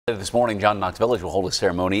This morning, Knox Village will hold a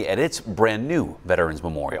ceremony at its brand new Veterans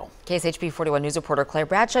Memorial. KSHB 41 News reporter Claire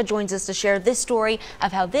Bradshaw joins us to share this story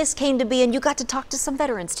of how this came to be, and you got to talk to some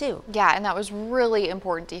veterans too. Yeah, and that was really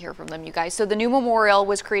important to hear from them, you guys. So the new memorial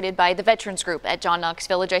was created by the Veterans Group at Knox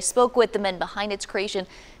Village. I spoke with the men behind its creation.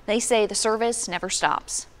 They say the service never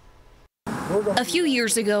stops. A few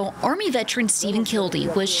years ago, Army veteran Stephen Kildee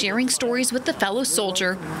was sharing stories with a fellow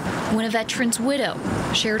soldier when a veteran's widow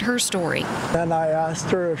shared her story. And I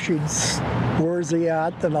asked her if where's he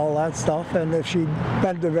at and all that stuff, and if she'd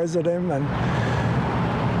been to visit him. And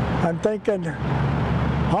I'm thinking,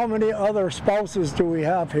 how many other spouses do we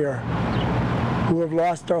have here who have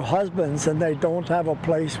lost their husbands and they don't have a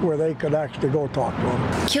place where they could actually go talk to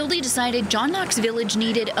them? Kildee decided Knox Village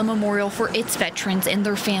needed a memorial for its veterans and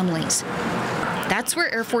their families. That's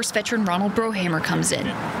where Air Force veteran Ronald Brohammer comes in.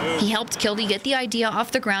 He helped Kildee get the idea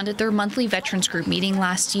off the ground at their monthly Veterans Group meeting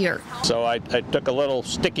last year. So I took a little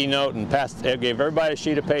sticky note and gave everybody a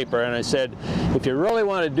sheet of paper, and I said, if you really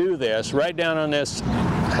want to do this, write down on this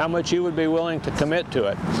how much you would be willing to commit to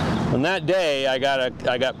it. And that day, I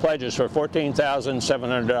got pledges for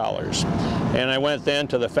 $14,700. And I went then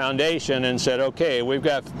to the foundation and said, okay, we've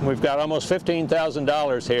got almost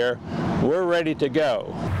 $15,000 here. We're ready to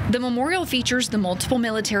go. The memorial features the multiple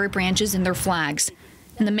military branches and their flags.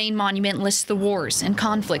 And the main monument lists the wars and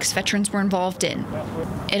conflicts veterans were involved in.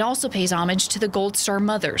 It also pays homage to the Gold Star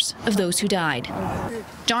mothers of those who died.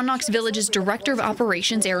 Knox Village's Director of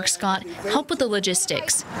Operations, Eric Scott, helped with the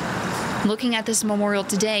logistics. Looking at this memorial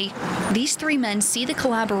today, these three men see the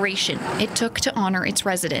collaboration it took to honor its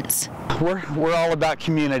residents. We're all about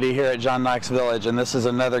community here at Knox Village, and this is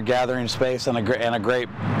another gathering space and a great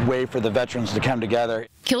way for the veterans to come together.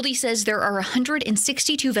 Kildee says there are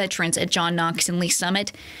 162 veterans at Knox and Lee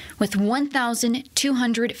Summit, with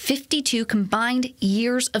 1,252 combined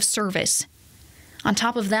years of service. On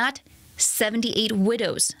top of that, 78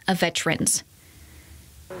 widows of veterans.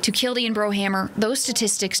 To Kildee and Brohammer, those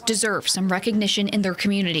statistics deserve some recognition in their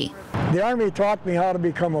community. The Army taught me how to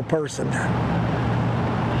become a person,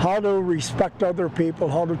 how to respect other people,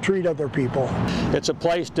 how to treat other people. It's a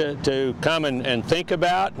place to come and think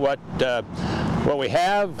about what we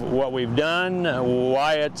have, what we've done,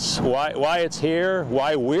 why it's here,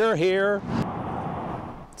 why we're here.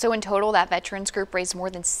 So in total, that Veterans Group raised more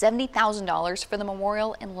than $70,000 for the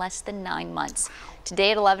memorial in less than 9 months.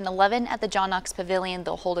 Today at 11:11 at the Knox Pavilion,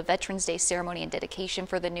 they'll hold a Veterans Day ceremony and dedication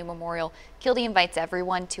for the new memorial. Kildee invites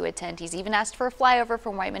everyone to attend. He's even asked for a flyover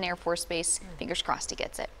from Whiteman Air Force Base. Fingers crossed he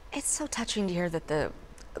gets it. It's so touching to hear that the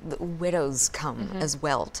widows come as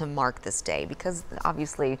well to mark this day, because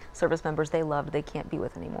obviously service members they loved, they can't be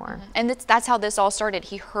with anymore. And that's how this all started.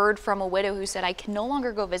 He heard from a widow who said, I can no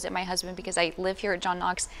longer go visit my husband because I live here at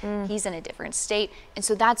Knox. He's in a different state. And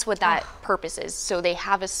so that's what that purpose is. So they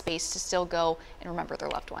have a space to still go and remember their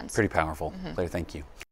loved ones. Pretty powerful. Claire, thank you.